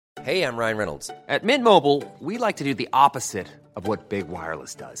Hey, I'm Ryan Reynolds. At Mint Mobile, we like to do the opposite of what Big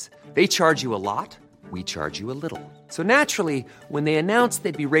Wireless does. They charge you a lot, we charge you a little. So naturally, when they announced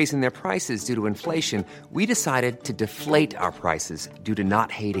they'd be raising their prices due to inflation, we decided to deflate our prices due to not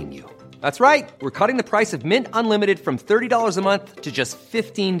hating you. That's right. We're cutting the price of Mint Unlimited from $30 a month to just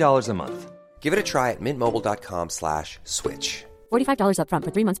 $15 a month. Give it a try at mintmobile.com/switch. $45 up front for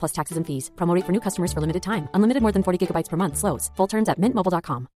 3 months plus taxes and fees. Promo rate for new customers for limited time. Unlimited more than 40 gigabytes per month. Slows full terms at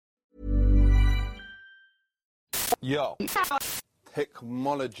mintmobile.com. Yo,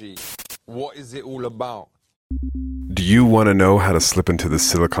 technology, what is it all about? Do you want to know how to slip into the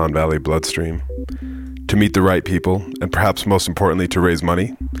Silicon Valley bloodstream? To meet the right people, and perhaps most importantly, to raise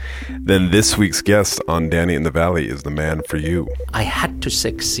money? Then this week's guest on Danny in the Valley is the man for you. I had to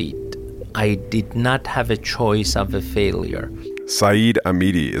succeed. I did not have a choice of a failure. Saeed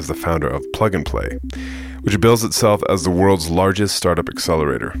Amidi is the founder of Plug and Play, which bills itself as the world's largest startup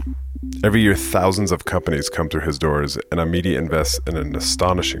accelerator. Every year, thousands of companies come through his doors, and Amidi invests in an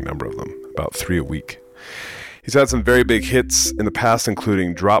astonishing number of them, about 3 a week. He's had some very big hits in the past,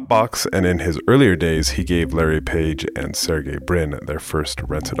 including Dropbox, and in his earlier days, he gave Larry Page and Sergey Brin their first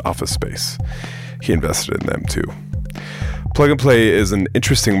rented office space. He invested in them too. Plug and Play is an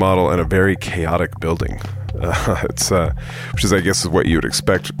interesting model and a very chaotic building. Which is, I guess, is what you would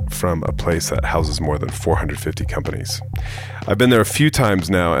expect from a place that houses more than 450 companies. I've been there a few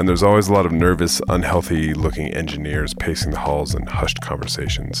times now, and there's always a lot of nervous, unhealthy-looking engineers pacing the halls in hushed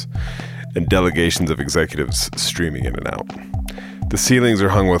conversations, and delegations of executives streaming in and out. The ceilings are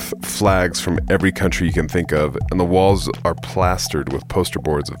hung with flags from every country you can think of, and the walls are plastered with poster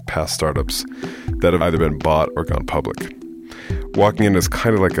boards of past startups that have either been bought or gone public. Walking in is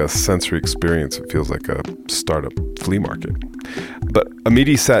kind of like a sensory experience. It feels like a startup flea market. But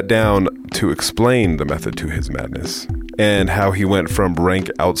Amidi sat down to explain the method to his madness and how he went from rank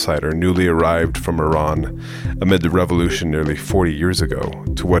outsider, newly arrived from Iran amid the revolution nearly 40 years ago,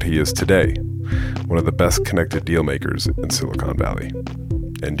 to what he is today, one of the best connected deal makers in Silicon Valley.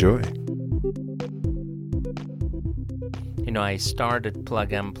 Enjoy. You know, I started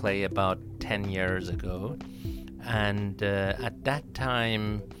Plug and Play about 10 years ago. And at that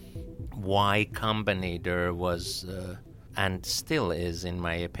time, Y Combinator was, and still is, in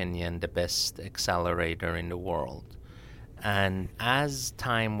my opinion, the best accelerator in the world. And as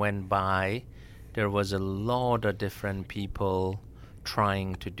time went by, there was a lot of different people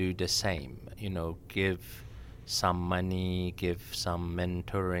trying to do the same. You know, give some money, give some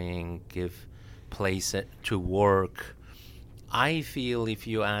mentoring, give place to work. I feel, if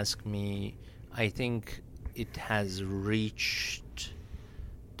you ask me, I think it has reached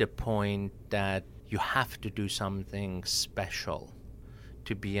the point that you have to do something special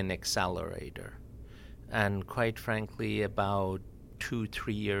to be an accelerator. And quite frankly, about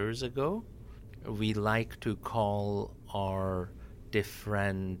 2-3 years ago, we like to call our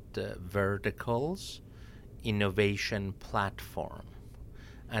different verticals innovation platform.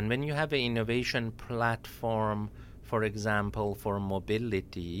 And when you have an innovation platform, for example, for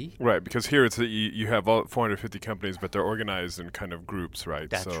mobility. Right, because here it's you have all 450 companies, but they're organized in kind of groups, right?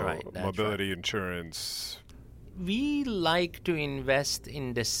 That's right. Mobility, right. Insurance. We like to invest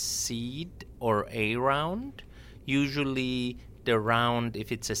in the seed or A round. Usually the round,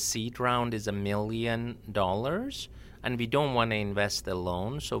 if it's a seed round, is $1 million. And we don't want to invest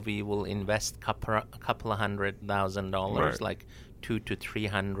alone, so we will invest a couple of $100,000, right, like 200 to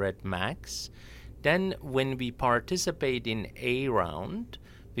 300 max. Then when we participate in A round,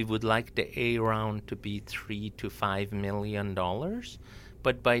 we would like the A round to be $3 to $5 million.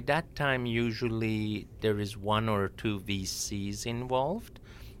 But by that time, usually there is 1 or 2 VCs involved.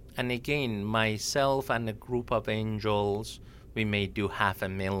 And again, myself and a group of angels, we may do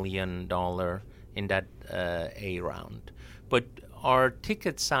 $500,000 in that A round. But our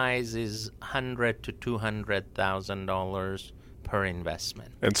ticket size is $100,000 to $200,000 per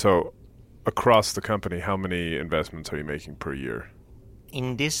investment. And so across the company, how many investments are you making per year?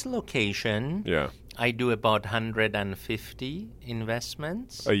 In this location, I do about 150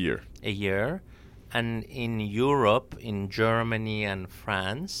 investments. A year. And in Europe, in Germany and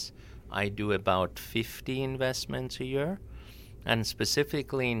France, I do about 50 investments a year. And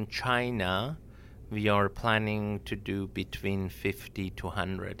specifically in China, we are planning to do between 50 to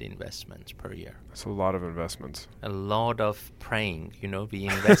 100 investments per year. That's a lot of investments. A lot of praying. You know, we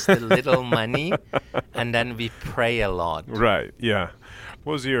invest a little money and then we pray a lot. Right, yeah.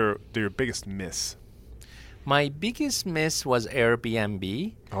 What was your biggest miss? My biggest miss was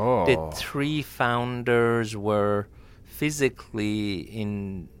Airbnb. Oh. The 3 founders were physically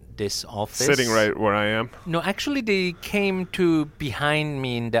in this office. Sitting right where I am. No, actually, they came to behind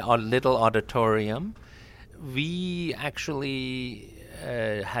me in the little auditorium. We actually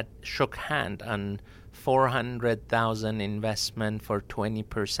had shook hand on 400,000 investment for 20%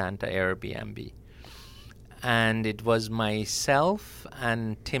 Airbnb. And it was myself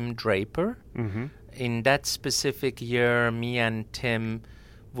and Tim Draper. Mm-hmm. In that specific year, me and Tim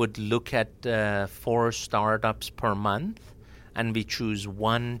would look at 4 startups per month, and we choose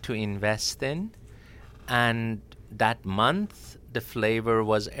one to invest in. And that month, the flavor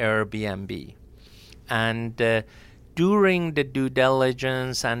was Airbnb. And during the due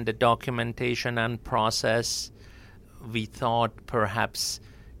diligence and the documentation and process, we thought perhaps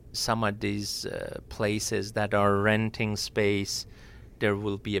some of these places that are renting space, there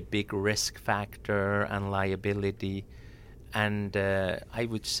will be a big risk factor and liability. And I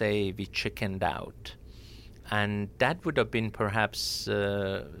would say we chickened out. And that would have been perhaps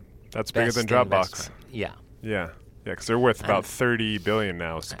that's bigger than Dropbox. Investment. Yeah. Yeah. Yeah, because they're worth about $30 billion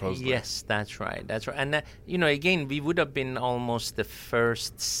now, supposedly. Yes, that's right. That's right. And, again, we would have been almost the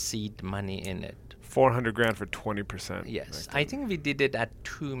first seed money in it. $400,000 for 20%. Yes. I think we did it at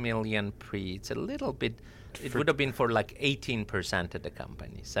 $2 million pre. It's a little bit, it would have been for like 18% of the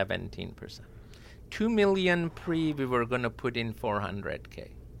company, 17%. $2 million pre, we were going to put in $400K.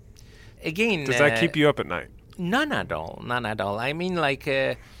 Again, does that keep you up at night? None at all. None at all. I mean, like,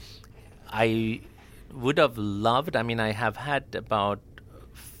 I would have loved, I have had about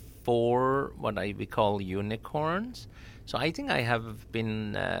 4 what we call unicorns. So I think I have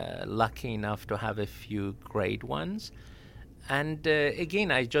been lucky enough to have a few great ones. And again,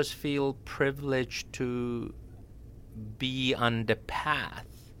 I just feel privileged to be on the path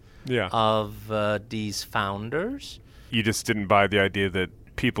of these founders. You just didn't buy the idea that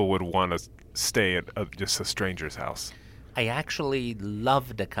people would want to stay at just a stranger's house. I actually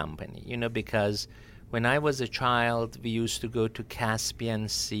love the company, because when I was a child, we used to go to Caspian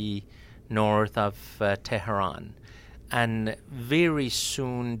Sea north of Tehran. And very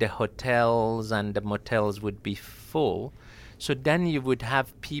soon the hotels and the motels would be full. So then you would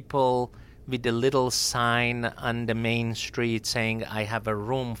have people with a little sign on the main street saying, I have a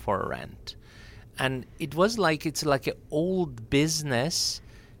room for rent. And it's like an old business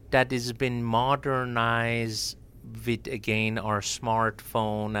that has been modernized with, again, our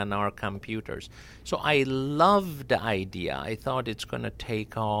smartphone and our computers. So I love the idea. I thought it's going to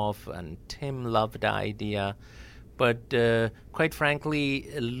take off, and Tim loved the idea. But quite frankly,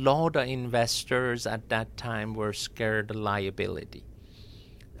 a lot of investors at that time were scared of liability.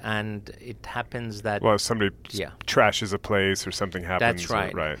 And it happens that... Well, if somebody trashes a place or something happens...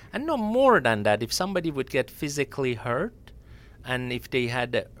 That's right. And no more than that. If somebody would get physically hurt, and if they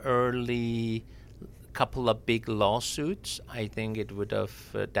had an early couple of big lawsuits, I think it would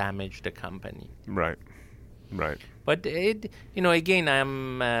have damaged the company. Right. But,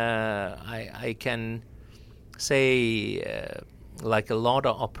 again, I can say, like a lot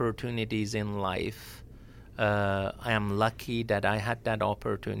of opportunities in life, I am lucky that I had that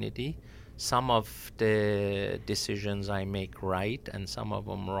opportunity. Some of the decisions I make right and some of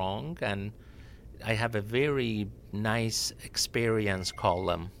them wrong. And I have a very nice experience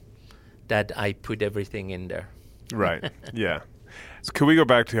column that I put everything in there. Right. Yeah. So could we go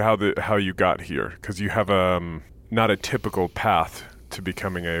back to how you got here? Because you have not a typical path to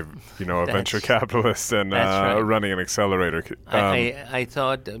becoming a venture capitalist and running an accelerator. I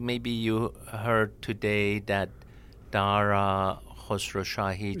thought maybe you heard today that Dara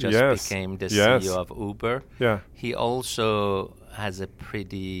Khosrowshahi just became the CEO of Uber. Yeah. He also has a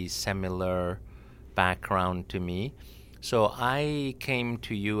pretty similar background to me. So I came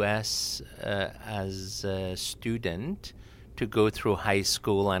to U.S. As a student to go through high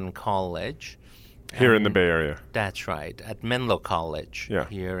school and college. Here in the Bay Area. That's right, at Menlo College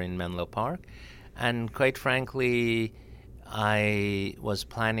here in Menlo Park. And quite frankly, I was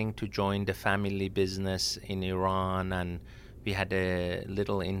planning to join the family business in Iran, and we had a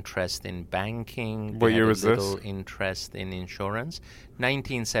little interest in banking. What year was this? A little interest in insurance.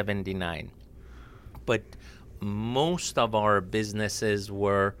 1979. But most of our businesses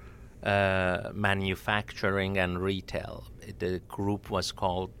were manufacturing and retail. The group was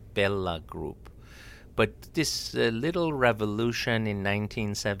called Bella Group. But this little revolution in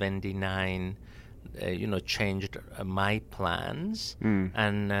 1979, changed my plans.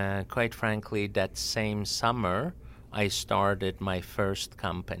 And quite frankly, that same summer, I started my first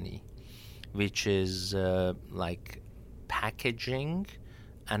company, which is like packaging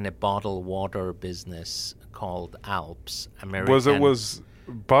and a bottled water business called Alps. Was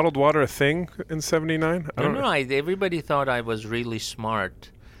bottled water a thing in 79? No, everybody thought I was really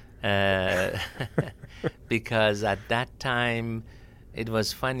smart. because at that time, it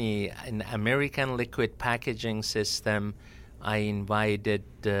was funny. In American Liquid Packaging System, I invited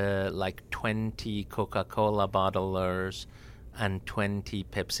like 20 Coca-Cola bottlers and 20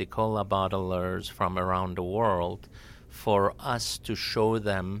 Pepsi-Cola bottlers from around the world for us to show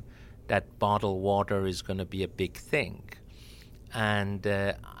them that bottled water is going to be a big thing. And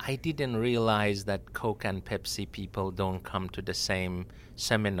I didn't realize that Coke and Pepsi people don't come to the same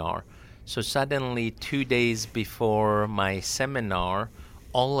seminar. So suddenly, 2 days before my seminar,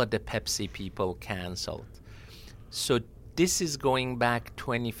 all of the Pepsi people canceled. So this is going back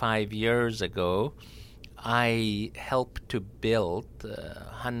 25 years ago. I helped to build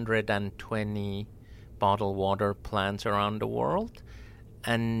 120 bottled water plants around the world.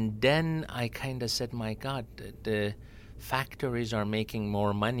 And then I kind of said, my God, the factories are making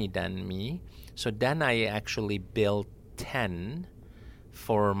more money than me. So then I actually built 10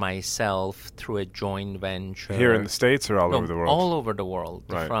 for myself through a joint venture. Here in the States or all over the world? All over the world.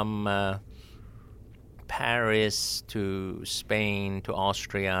 Right. From Paris to Spain to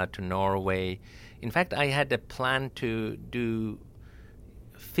Austria to Norway. In fact, I had a plan to do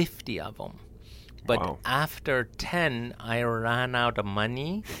 50 of them. But wow. After 10, I ran out of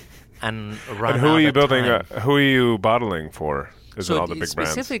money and ran out of time. And who are you building? Who are you bottling for? Is it all the big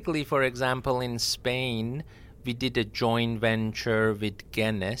brands? Specifically, for example, in Spain, we did a joint venture with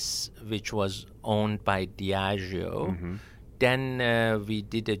Guinness, which was owned by Diageo. Mm-hmm. Then we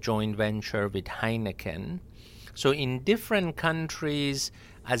did a joint venture with Heineken. So in different countries,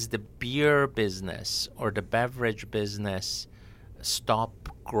 as the beer business or the beverage business stopped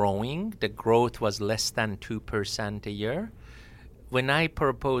growing, the growth was less than 2% a year. When I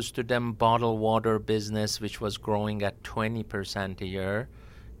proposed to them bottled water business, which was growing at 20% a year,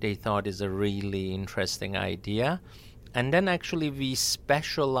 they thought is a really interesting idea. And then actually we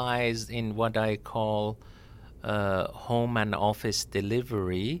specialized in what I call home and office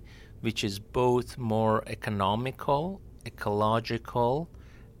delivery, which is both more economical, ecological,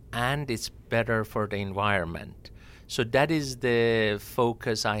 and it's better for the environment. So that is the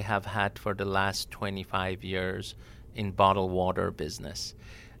focus I have had for the last 25 years in bottled water business.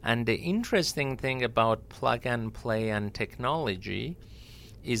 And the interesting thing about plug and play and technology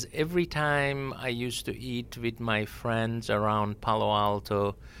is every time I used to eat with my friends around Palo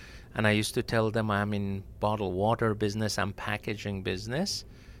Alto, and I used to tell them I'm in bottled water business and packaging business,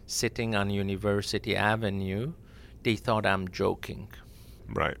 sitting on University Avenue, they thought I'm joking.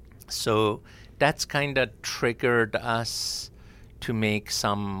 Right. So that's kind of triggered us to make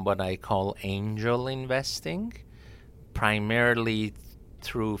some what I call angel investing, primarily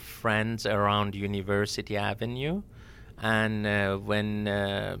through friends around University Avenue. And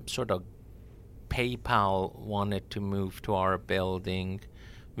when sort of PayPal wanted to move to our building,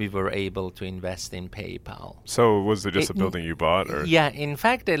 we were able to invest in PayPal. So was it just a building you bought? Or? Yeah, in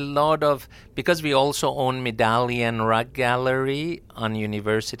fact, a lot of, because we also own Medallion Rug Gallery on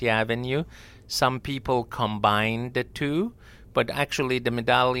University Avenue, some people combined the two, but actually the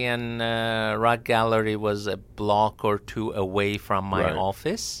Medallion Rug Gallery was a block or two away from my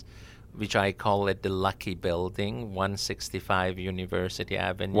office, which I call it the Lucky Building, 165 University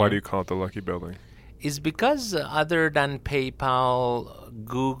Avenue. Why do you call it the Lucky Building? Is because other than PayPal,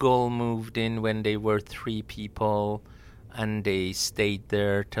 Google moved in when they were 3 people, and they stayed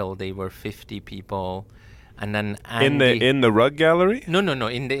there till they were 50 people. And then Andy, in the rug gallery? No.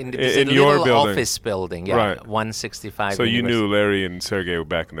 In your little building. Office building, 165. So you knew Larry and Sergey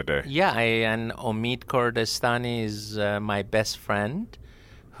back in the day? Yeah, and Omid Kordestani is my best friend,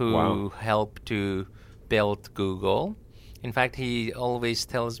 who helped to build Google. In fact, he always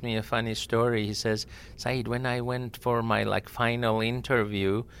tells me a funny story. He says, Saeed, when I went for my final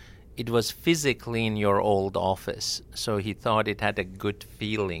interview, it was physically in your old office. So he thought it had a good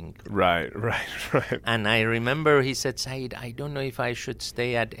feeling. Right. And I remember he said, Saeed, I don't know if I should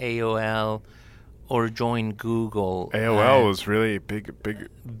stay at AOL or join Google. AOL was really big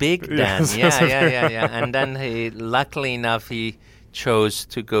then. Yeah. And then luckily enough, he chose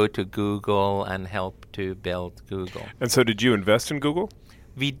to go to Google and help to build Google. And so did you invest in Google?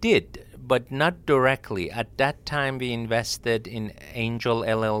 We did, but not directly. At that time, we invested in Angel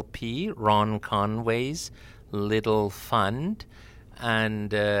LLP, Ron Conway's little fund,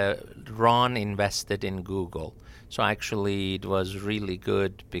 and Ron invested in Google. So actually, it was really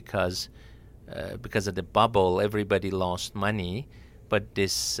good because of the bubble, everybody lost money, but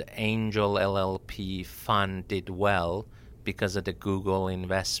this Angel LLP fund did well because of the Google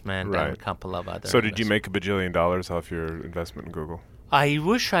investment and a couple of other So did you make $1 bajillion off your investment in Google? I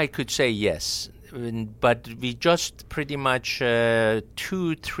wish I could say yes. but we just pretty much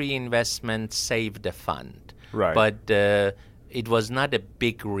 2-3 investments saved the fund. Right. But it was not a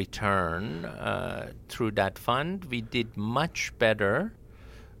big return through that fund. We did much better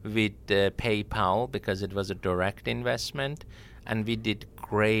with PayPal because it was a direct investment, and we did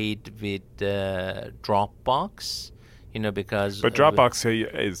great with Dropbox, because... But Dropbox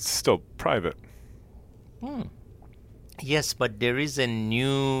is still private. Yes, but there is a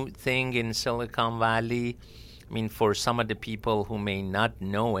new thing in Silicon Valley. I mean, for some of the people who may not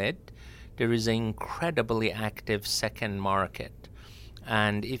know it, there is an incredibly active second market.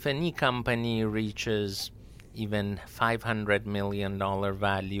 And if any company reaches even $500 million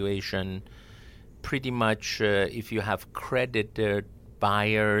valuation, pretty much if you have credited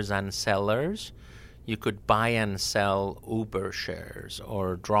buyers and sellers, you could buy and sell Uber shares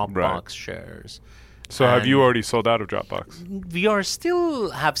or Dropbox shares. So have you already sold out of Dropbox? We are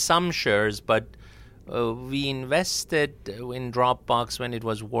still have some shares, but we invested in Dropbox when it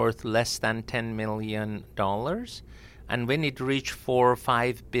was worth less than $10 million. And when it reached $4 or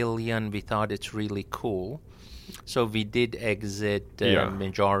 $5 billion, we thought it's really cool. So we did exit the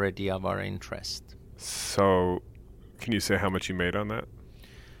majority of our interest. So can you say how much you made on that?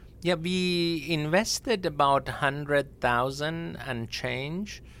 Yeah, we invested about 100,000 and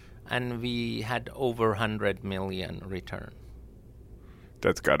change, and we had over 100 million return.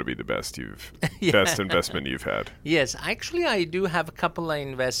 That's got to be the best best investment you've had. Yes, actually, I do have a couple of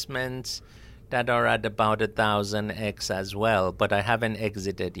investments that are at about 1,000x as well, but I haven't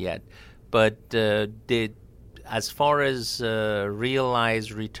exited yet. But as far as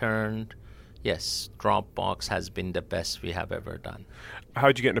realized return, yes, Dropbox has been the best we have ever done.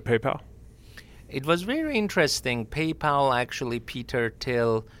 How'd you get into PayPal? It was very interesting. PayPal, actually, Peter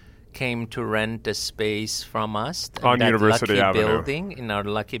Thiel came to rent a space from us on University Avenue building, in our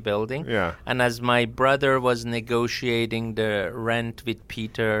Lucky building. Yeah. And as my brother was negotiating the rent with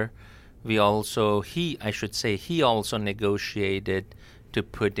Peter, he also negotiated to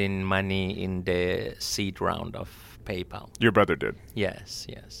put in money in the seed round of PayPal. Your brother did? Yes.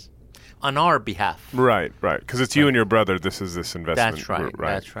 On our behalf. Right. Because it's you and your brother. This investment. That's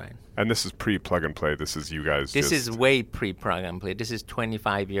right. And this is pre-plug and play. This is you guys. This is way pre-plug and play. This is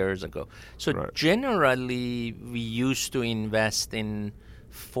 25 years ago. So generally, we used to invest in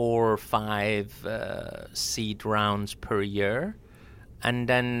 4 or 5 seed rounds per year. And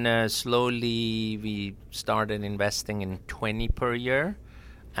then slowly we started investing in 20 per year.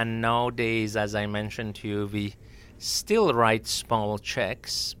 And nowadays, as I mentioned to you, we still write small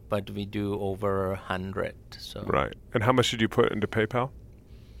checks, but we do over 100. So. Right. And how much did you put into PayPal?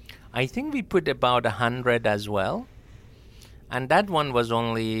 I think we put about 100 as well. And that one was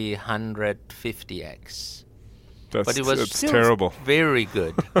only 150x. But it was still terrible. Very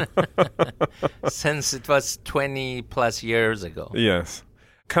good since it was 20 plus years ago. Yes.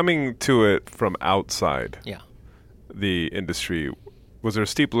 Coming to it from outside the industry, was there a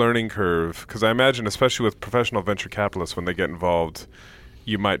steep learning curve? Because I imagine, especially with professional venture capitalists, when they get involved,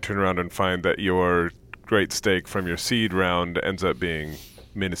 you might turn around and find that your great stake from your seed round ends up being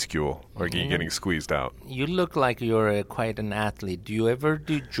minuscule or getting squeezed out. You look like you're quite an athlete. Do you ever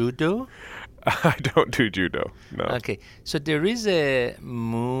do judo? I don't do judo, no. Okay, so there is a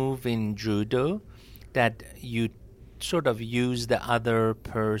move in judo that you sort of use the other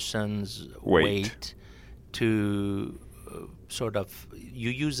person's weight to you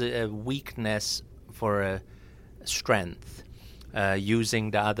use a weakness for a strength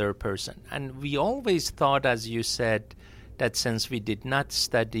using the other person. And we always thought, as you said, that since we did not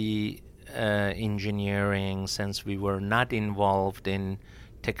study engineering, since we were not involved in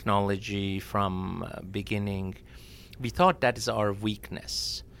technology from beginning, we thought that is our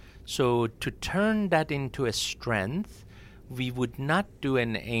weakness. So to turn that into a strength, we would not do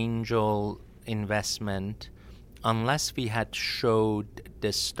an angel investment unless we had showed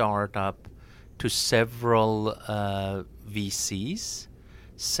the startup to several VCs,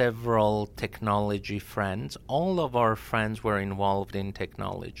 several technology friends. All of our friends were involved in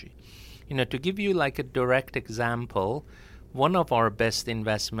technology. To give you like a direct example, one of our best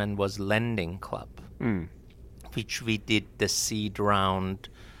investment was Lending Club, which we did the seed round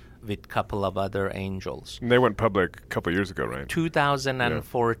with a couple of other angels. And they went public a couple of years ago, right?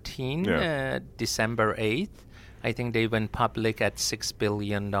 2014, December 8th. I think they went public at $6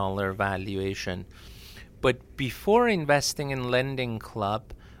 billion valuation. But before investing in Lending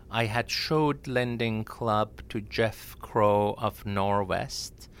Club, I had showed Lending Club to Jeff Crow of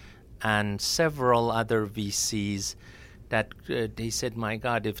Norwest and several other VCs that they said, my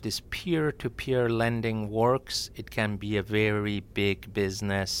God, if this peer-to-peer lending works, it can be a very big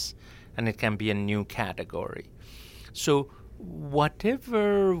business and it can be a new category. So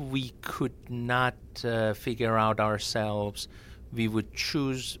whatever we could not figure out ourselves, we would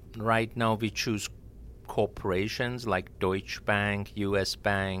choose. Right now we choose corporations like Deutsche Bank, US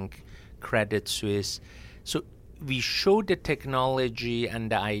Bank, Credit Suisse. So we show the technology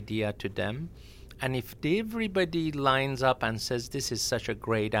and the idea to them. And if everybody lines up and says, this is such a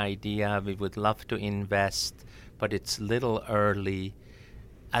great idea, we would love to invest, but it's a little early.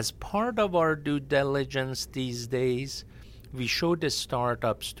 As part of our due diligence these days, we show the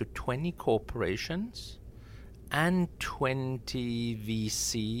startups to 20 corporations and 20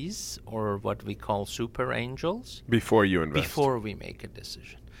 VCs, or what we call super angels. Before you invest. Before we make a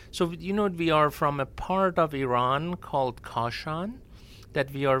decision. So, we are from a part of Iran called Kashan,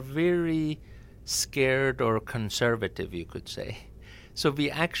 that we are very scared or conservative, you could say. So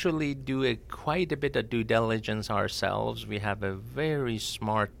we actually do quite a bit of due diligence ourselves. We have a very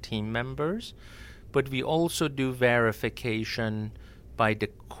smart team members, but we also do verification by the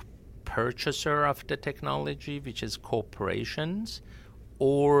purchaser of the technology, which is corporations,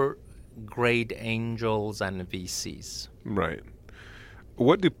 or great angels and VCs. Right.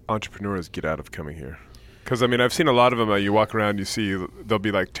 What do entrepreneurs get out of coming here? Because, I've seen a lot of them. You walk around, you see there'll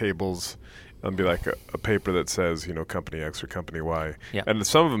be like tables, there'll be like a paper that says, Company X or Company Y. Yeah. And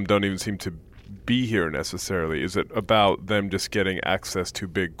some of them don't even seem to be here necessarily. Is it about them just getting access to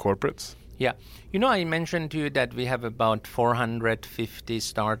big corporates? Yeah. I mentioned to you that we have about 450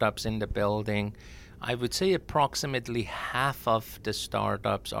 startups in the building. I would say approximately half of the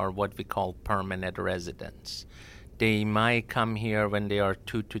startups are what we call permanent residents. They might come here when they are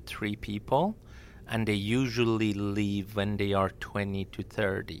 2 to 3 people, and they usually leave when they are 20 to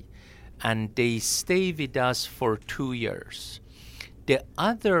 30. And they stay with us for 2 years. The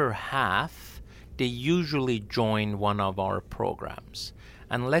other half, they usually join one of our programs.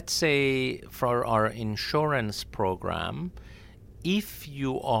 And let's say for our insurance program, if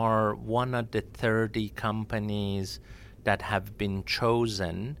you are one of the 30 companies that have been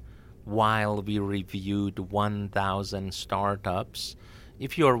chosen while we reviewed 1,000 startups,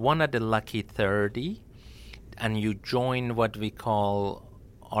 if you're one of the lucky 30 and you join what we call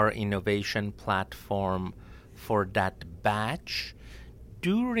our innovation platform for that batch,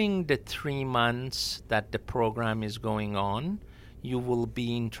 during the 3 months that the program is going on, you will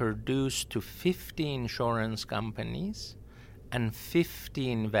be introduced to 50 insurance companies and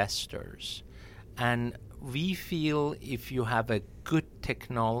 50 investors. And we feel if you have a good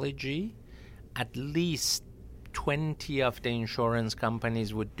technology, at least 20 of the insurance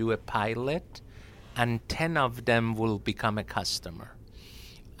companies would do a pilot and 10 of them will become a customer.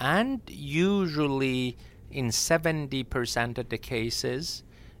 And usually in 70% of the cases,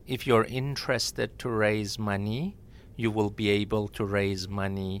 if you're interested to raise money, you will be able to raise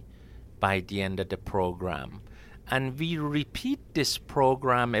money by the end of the program. And we repeat this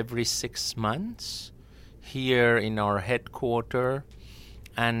program every 6 months here in our headquarters.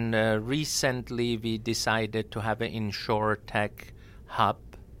 And recently we decided to have an InsurTech hub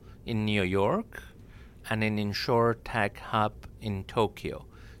in New York and an InsurTech hub in Tokyo.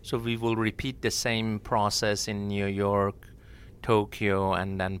 So we will repeat the same process in New York, Tokyo,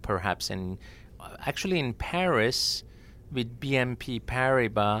 and then perhaps in Paris with BNP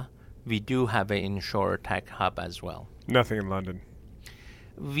Paribas, we do have an InsurTech hub as well. Nothing in London.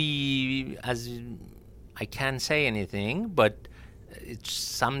 I can't say anything, but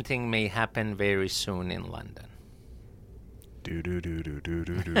something may happen very soon in London.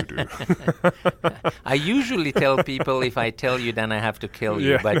 I usually tell people if I tell you, then I have to kill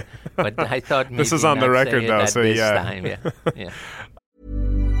you. Yeah. But I thought maybe this is on the record now, so this yeah. time. Yeah.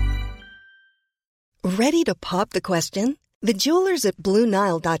 Ready to pop the question? The jewelers at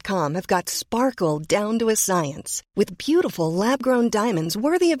BlueNile.com have got sparkle down to a science with beautiful lab-grown diamonds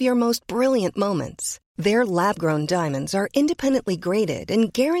worthy of your most brilliant moments. Their lab-grown diamonds are independently graded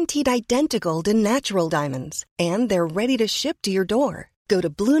and guaranteed identical to natural diamonds, and they're ready to ship to your door. Go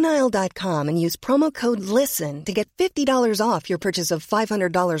to BlueNile.com and use promo code LISTEN to get $50 off your purchase of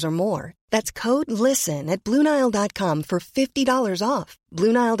 $500 or more. That's code LISTEN at BlueNile.com for $50 off.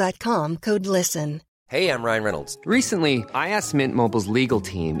 BlueNile.com, code LISTEN. Hey, I'm Ryan Reynolds. Recently, I asked Mint Mobile's legal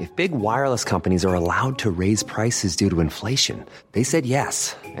team if big wireless companies are allowed to raise prices due to inflation. They said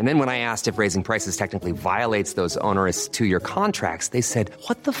yes. And then when I asked if raising prices technically violates those onerous 2-year contracts, they said,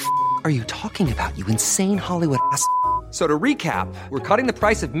 "What the f*** are you talking about, you insane Hollywood ass?" So to recap, we're cutting the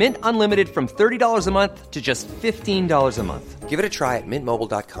price of Mint Unlimited from $30 a month to just $15 a month. Give it a try at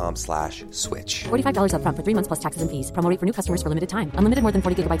mintmobile.com/switch. $45 up front for 3 months plus taxes and fees. Promo rate for new customers for limited time. Unlimited more than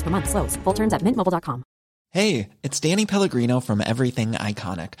 40 gigabytes per month. Slows full terms at mintmobile.com. Hey, it's Danny Pellegrino from Everything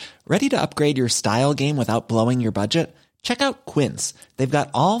Iconic. Ready to upgrade your style game without blowing your budget? Check out Quince. They've got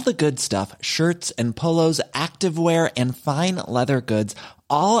all the good stuff, shirts and polos, activewear, and fine leather goods,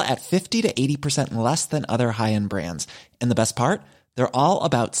 all at 50 to 80% less than other high-end brands. And the best part? They're all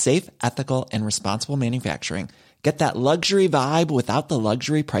about safe, ethical, and responsible manufacturing. Get that luxury vibe without the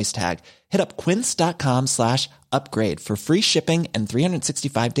luxury price tag. Hit up quince.com/upgrade for free shipping and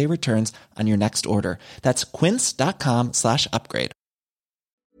 365-day returns on your next order. That's quince.com/upgrade.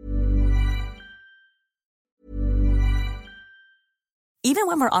 Even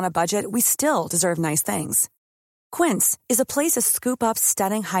when we're on a budget, we still deserve nice things. Quince is a place to scoop up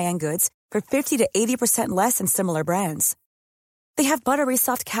stunning high-end goods for 50 to 80% less than similar brands. They have buttery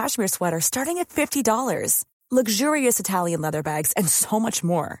soft cashmere sweaters starting at $50, luxurious Italian leather bags, and so much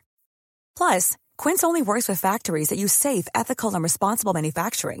more. Plus, Quince only works with factories that use safe, ethical, and responsible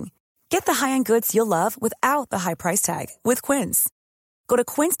manufacturing. Get the high-end goods you'll love without the high price tag with Quince. Go to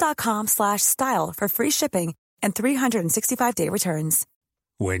quince.com/style for free shipping and 365-day returns.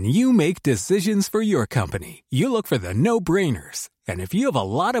 When you make decisions for your company, you look for the no-brainers. And if you have a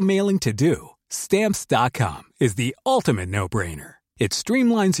lot of mailing to do, Stamps.com is the ultimate no-brainer. It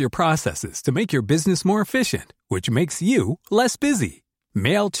streamlines your processes to make your business more efficient, which makes you less busy.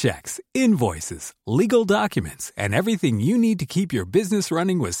 Mail checks, invoices, legal documents, and everything you need to keep your business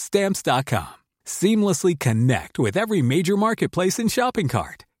running with Stamps.com. Seamlessly connect with every major marketplace and shopping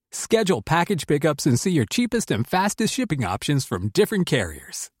cart. Schedule package pickups and see your cheapest and fastest shipping options from different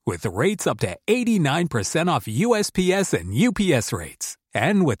carriers, with rates up to 89% off USPS and UPS rates.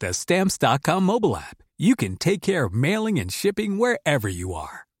 And with the Stamps.com mobile app, you can take care of mailing and shipping wherever you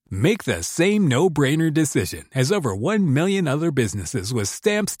are. Make the same no-brainer decision as over 1 million other businesses with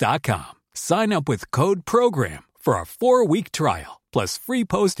Stamps.com. Sign up with code PROGRAM for a 4-week trial, plus free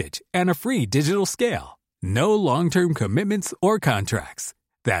postage and a free digital scale. No long-term commitments or contracts.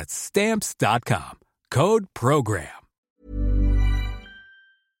 That's Stamps.com. Code PROGRAM.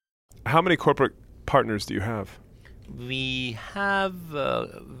 How many corporate partners do you have? We have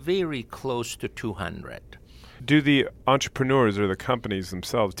very close to 200. Do the entrepreneurs or the companies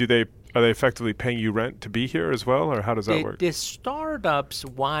themselves, are they effectively paying you rent to be here as well, or how does that work? The startups,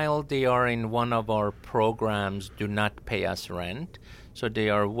 while they are in one of our programs, do not pay us rent. So they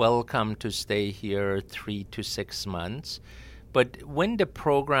are welcome to stay here 3 to 6 months. But when the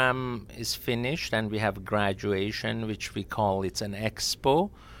program is finished and we have graduation, which we call it's an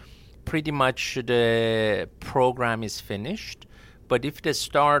expo, pretty much the program is finished. But if the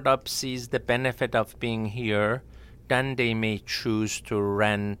startup sees the benefit of being here, then they may choose to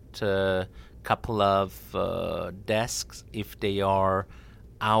rent a couple of desks if they are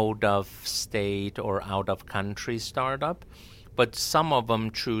out of state or out of country startup. But some of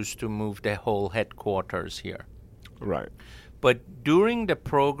them choose to move the whole headquarters here. Right. But during the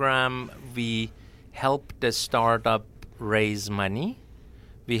program, we help the startup raise money.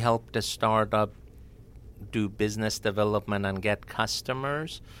 We help the startup do business development and get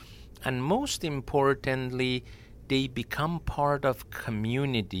customers. And most importantly, they become part of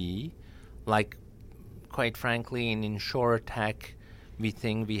community. Like, quite frankly, in InsurTech, we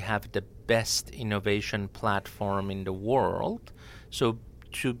think we have the best innovation platform in the world. So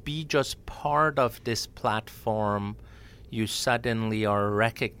to be just part of this platform, you suddenly are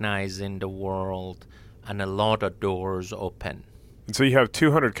recognized in the world and a lot of doors open. And so you have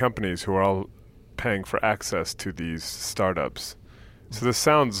 200 companies who are all paying for access to these startups. So this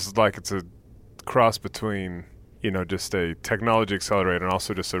sounds like it's a cross between, just a technology accelerator and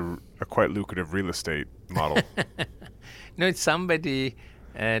also just a quite lucrative real estate model. Somebody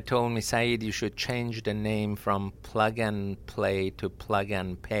told me, Saeed, you should change the name from Plug and Play to Plug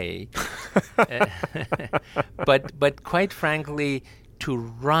and Pay. But quite frankly, to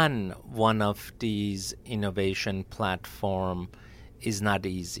run one of these innovation platform is not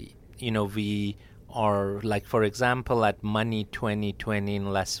easy. We are, like, for example, at Money 2020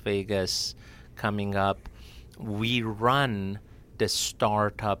 in Las Vegas coming up, we run the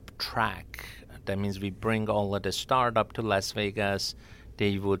startup track. That means we bring all of the startup to Las Vegas.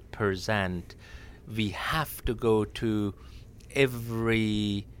 They would present. We have to go to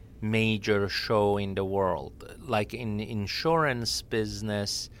every major show in the world. Like in the insurance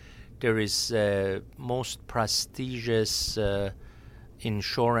business, there is most prestigious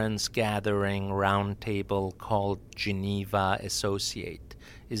insurance gathering roundtable called Geneva Associate.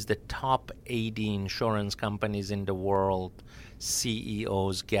 Is the top 80 insurance companies in the world,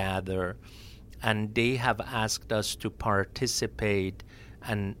 CEOs gather, and they have asked us to participate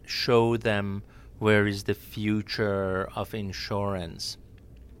and show them where is the future of insurance.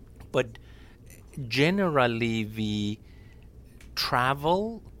 But generally we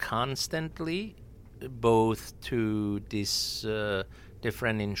travel constantly, both to these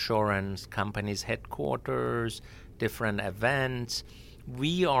different insurance companies' headquarters, different events.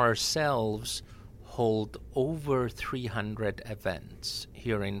 We ourselves hold over 300 events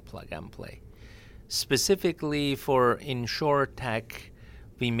here in Plug and Play. Specifically for InsurTech,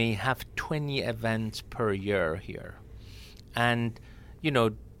 we may have 20 events per year here. And,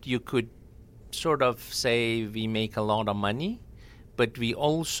 you could sort of say we make a lot of money, but we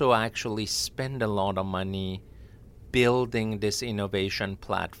also actually spend a lot of money building this innovation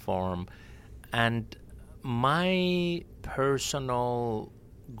platform. And my personal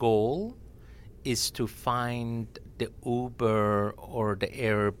goal is to find the Uber or the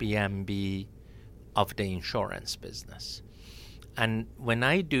Airbnb of the insurance business. And when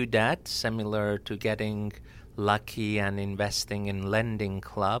I do that, similar to getting lucky and investing in Lending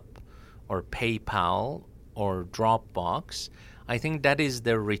Club or PayPal or Dropbox, I think that is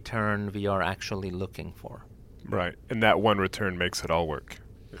the return we are actually looking for. Right. And that one return makes it all work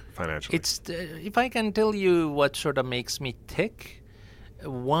financially. If I can tell you what sort of makes me tick,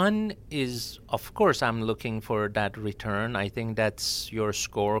 one is, of course, I'm looking for that return. I think that's your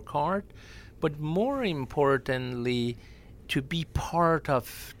scorecard. But more importantly, to be part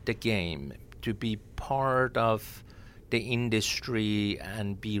of the game, to be part of the industry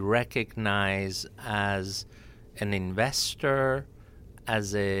and be recognized as an investor,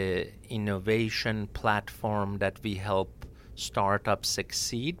 as an innovation platform that we help startups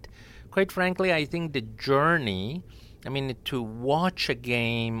succeed. Quite frankly, I think the journey, to watch a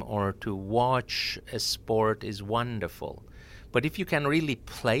game or to watch a sport is wonderful. But if you can really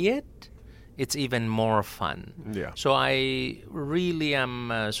play it, it's even more fun. Yeah. So I really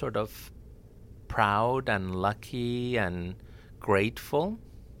am sort of proud and lucky and grateful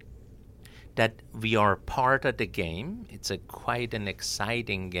that we are part of the game. It's quite an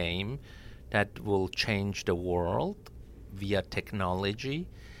exciting game that will change the world via technology.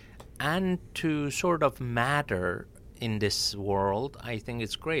 And to sort of matter in this world, I think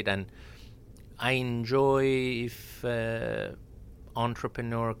it's great. And I enjoy if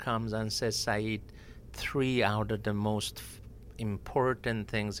entrepreneur comes and says, Saeed, 3 out of the most important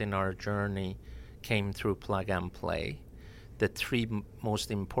things in our journey came through Plug and Play. The 3 most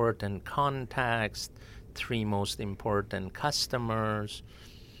important contacts, 3 most important customers.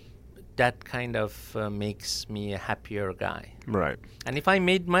 That kind of makes me a happier guy. Right. And if I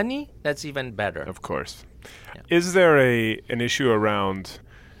made money, that's even better. Of course. Yeah. Is there an issue around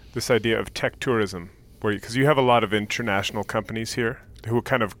this idea of tech tourism? Because you have a lot of international companies here who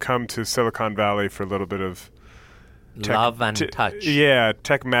kind of come to Silicon Valley for a little bit of love and touch. Yeah,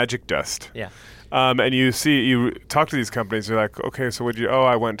 tech magic dust. Yeah. And you talk to these companies, you're like, okay, so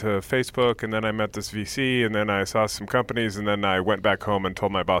I went to Facebook, and then I met this VC, and then I saw some companies, and then I went back home and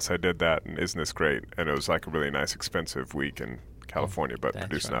told my boss I did that, and isn't this great? And it was like a really nice, expensive week in California, but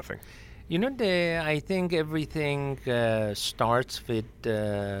produced nothing. I think everything starts with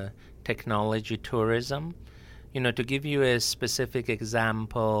technology tourism. To give you a specific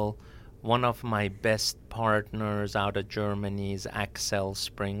example, one of my best partners out of Germany is Axel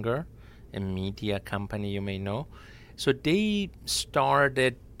Springer, a media company you may know. So they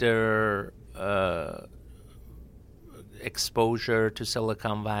started their exposure to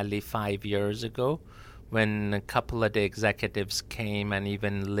Silicon Valley 5 years ago when a couple of the executives came and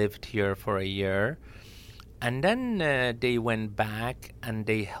even lived here for a year. And then they went back and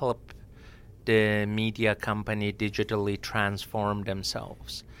they helped the media company digitally transform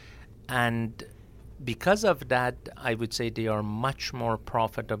themselves. And because of that, I would say they are much more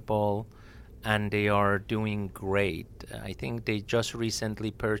profitable and they are doing great. I think they just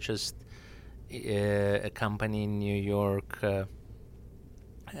recently purchased a company in New York.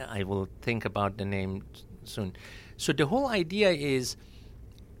 I will think about the name soon. So the whole idea is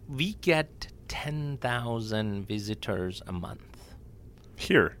we get 10,000 visitors a month.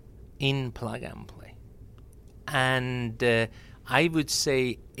 Here? In Plug and Play. And I would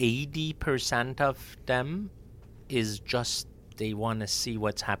say 80% of them is just they want to see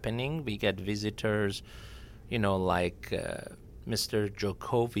what's happening. We get visitors, like Mr.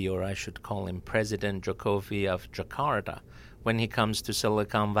 Jokowi, or I should call him President Jokowi of Jakarta. When he comes to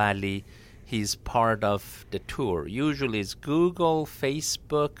Silicon Valley, he's part of the tour. Usually it's Google,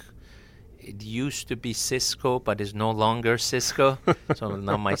 Facebook. It used to be Cisco, but it's no longer Cisco. So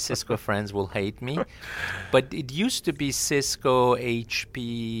now my Cisco friends will hate me. But it used to be Cisco, HP,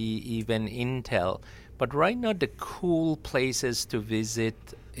 even Intel. But right now the cool places to visit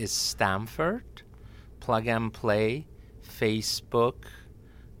is Stanford, Plug and Play, Facebook,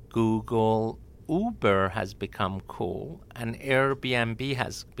 Google, Uber has become cool and Airbnb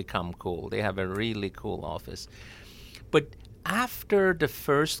has become cool. They have a really cool office. But after the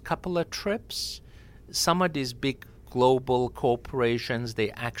first couple of trips, some of these big global corporations,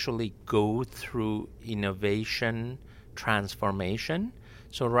 they actually go through innovation transformation.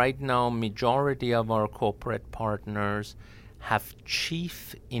 So right now, majority of our corporate partners have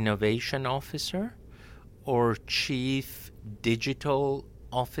chief innovation officer or chief digital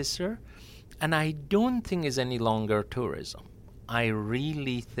officer. And I don't think it's any longer tourism. I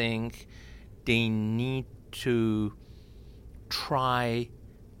really think they need to try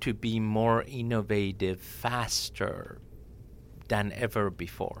to be more innovative faster than ever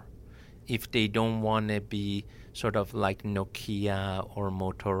before. If they don't want to be sort of like Nokia or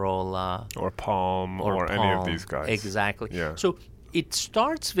Motorola or Palm or any of these guys. Exactly. Yeah. So it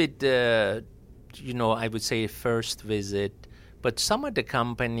starts with, I would say first visit, but some of the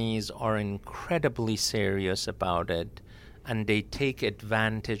companies are incredibly serious about it and they take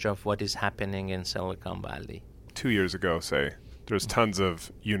advantage of what is happening in Silicon Valley. 2 years ago, say, there's tons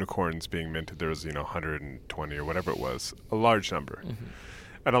of unicorns being minted. There was, 120 or whatever it was, a large number. Mm-hmm.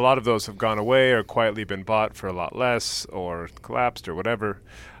 And a lot of those have gone away or quietly been bought for a lot less or collapsed or whatever.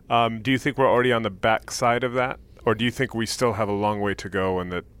 Do you think we're already on the backside of that? Or do you think we still have a long way to go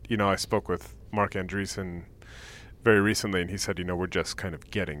and that, I spoke with Mark Andreessen very recently and he said, we're just kind of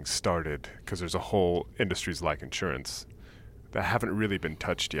getting started because there's a whole industries like insurance that haven't really been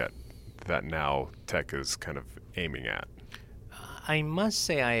touched yet that now tech is kind of aiming at. I must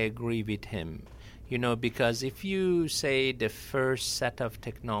say I agree with him, because if you say the first set of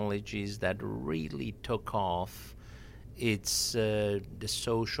technologies that really took off, it's the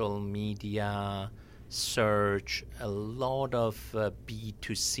social media, search, a lot of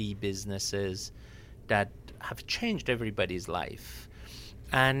B2C businesses that have changed everybody's life.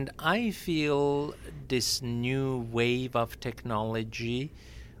 And I feel this new wave of technology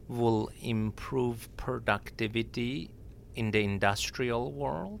will improve productivity in the industrial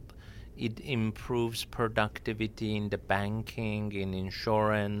world. It improves productivity in the banking, in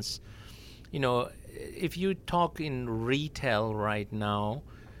insurance. If you talk in retail right now,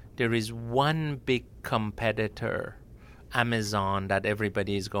 there is one big competitor, Amazon, that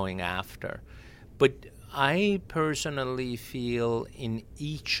everybody is going after. But I personally feel in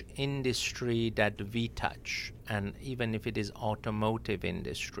each industry that we touch, and even if it is automotive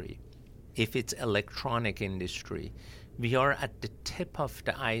industry, if it's electronic industry, we are at the tip of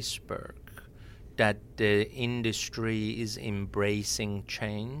the iceberg that the industry is embracing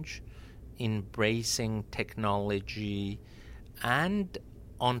change, embracing technology, and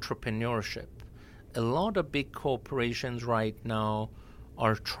entrepreneurship. A lot of big corporations right now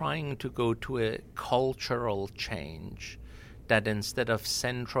are trying to go to a cultural change that instead of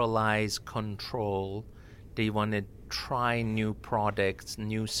centralized control, they want to try new products,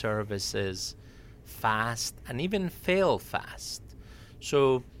 new services fast, and even fail fast.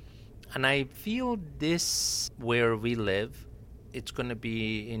 So, and I feel this, where we live, it's going to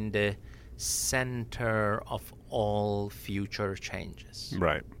be in the center of all future changes.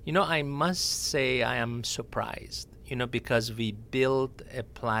 Right. I must say I am surprised, because we built a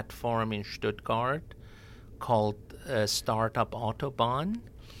platform in Stuttgart called Startup Autobahn,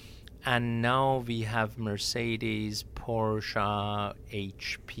 and now we have Mercedes, Porsche,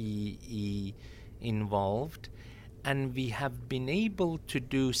 HPE involved, and we have been able to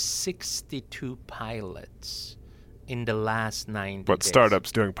do 62 pilots in the last 90 But days.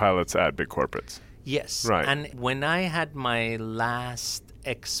 startups doing pilots at big corporates. Yes. Right. And when I had my last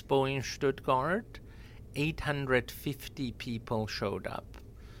expo in Stuttgart, 850 people showed up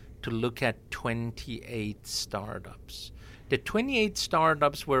to look at 28 startups. The 28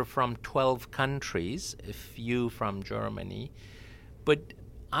 startups were from 12 countries, a few from Germany. But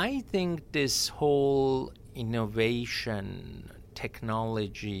I think this whole innovation,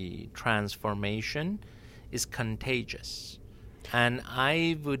 technology, transformation is contagious. And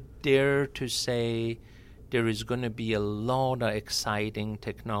I would dare to say there is going to be a lot of exciting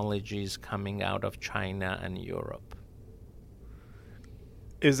technologies coming out of China and Europe.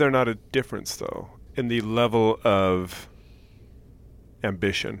 Is there not a difference, though, in the level of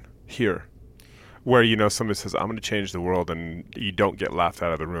ambition here? Where, somebody says, I'm going to change the world, and you don't get laughed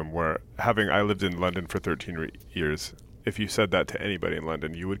out of the room. Where I lived in London for 13 years. If you said that to anybody in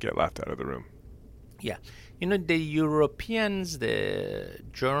London, you would get laughed out of the room. Yeah. The Europeans, the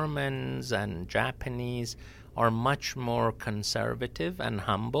Germans and Japanese are much more conservative and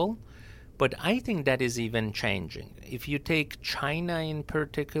humble. But I think that is even changing. If you take China in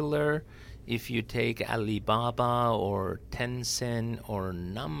particular, if you take Alibaba or Tencent or a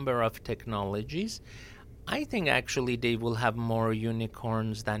number of technologies, I think actually they will have more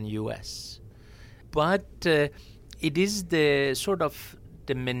unicorns than US. But it is the sort of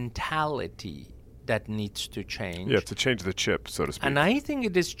the mentality that needs to change. You have to change the chip, so to speak. And I think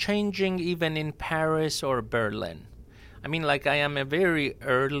it is changing even in Paris or Berlin. I mean, like, I am a very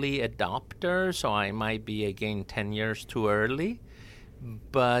early adopter, so I might be, again, 10 years too early.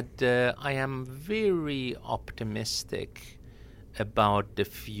 But I am very optimistic about the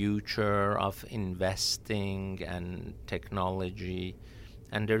future of investing and technology.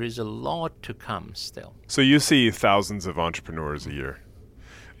 And there is a lot to come still. So you see thousands of entrepreneurs a year.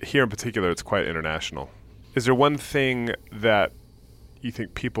 Here in particular, it's quite international. Is there one thing that you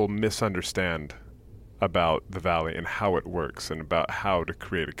think people misunderstand about the Valley and how it works and about how to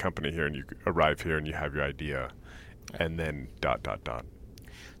create a company here, and you arrive here and you have your idea and then ...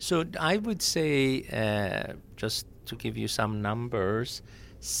 So I would say, just to give you some numbers,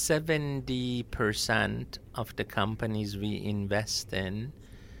 70% of the companies we invest in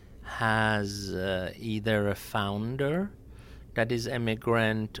has either a founder that is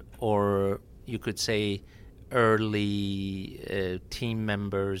immigrant, or you could say early team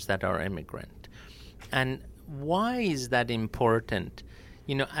members that are immigrant. And why is that important?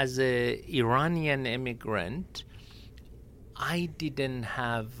 You know, as an Iranian immigrant, I didn't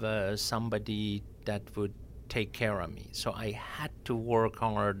have somebody that would take care of me. So I had to work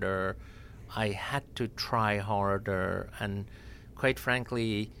harder. I had to try harder. And quite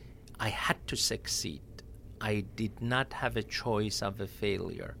frankly, I had to succeed. I did not have a choice of a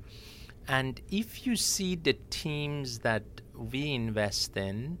failure. And if you see the teams that we invest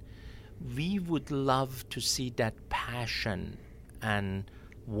in, we would love to see that passion and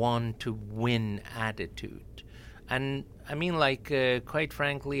want to win attitude. And I mean, like, quite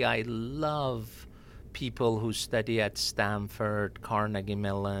frankly, I love people who study at Stanford, Carnegie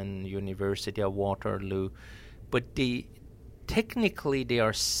Mellon, University of Waterloo, but technically they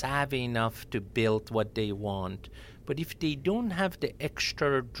are savvy enough to build what they want. But if they don't have the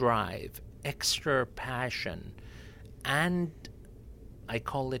extra drive, extra passion, and I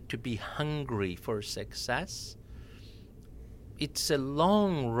call it to be hungry for success, it's a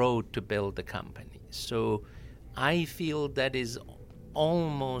long road to build a company. So I feel that is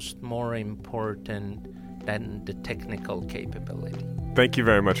almost more important than the technical capability. Thank you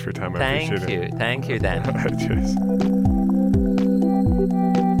very much for your time. I appreciate it. Thank you, Dan. Cheers.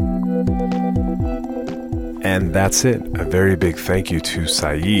 And that's it. A very big thank you to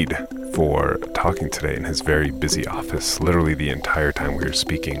Saeed for talking today in his very busy office, literally the entire time we were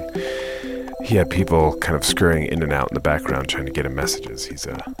speaking. He had people kind of scurrying in and out in the background trying to get him messages. He's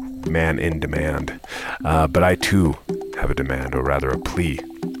a man in demand. But I too have a demand, or rather a plea.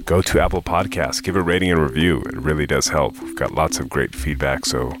 Go to Apple Podcasts, give a rating and review. It really does help. We've got lots of great feedback,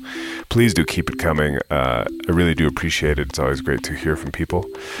 so please do keep it coming. I really do appreciate it. It's always great to hear from people.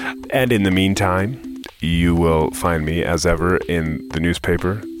 And in the meantime, you will find me, as ever, in the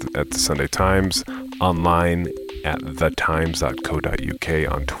newspaper at the Sunday Times, online at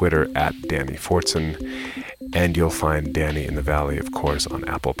thetimes.co.uk, on Twitter at Danny Fortson, and you'll find Danny in the Valley, of course, on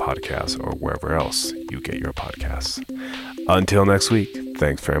Apple Podcasts or wherever else you get your podcasts. Until next week,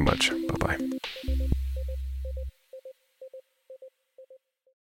 thanks very much. Bye-bye.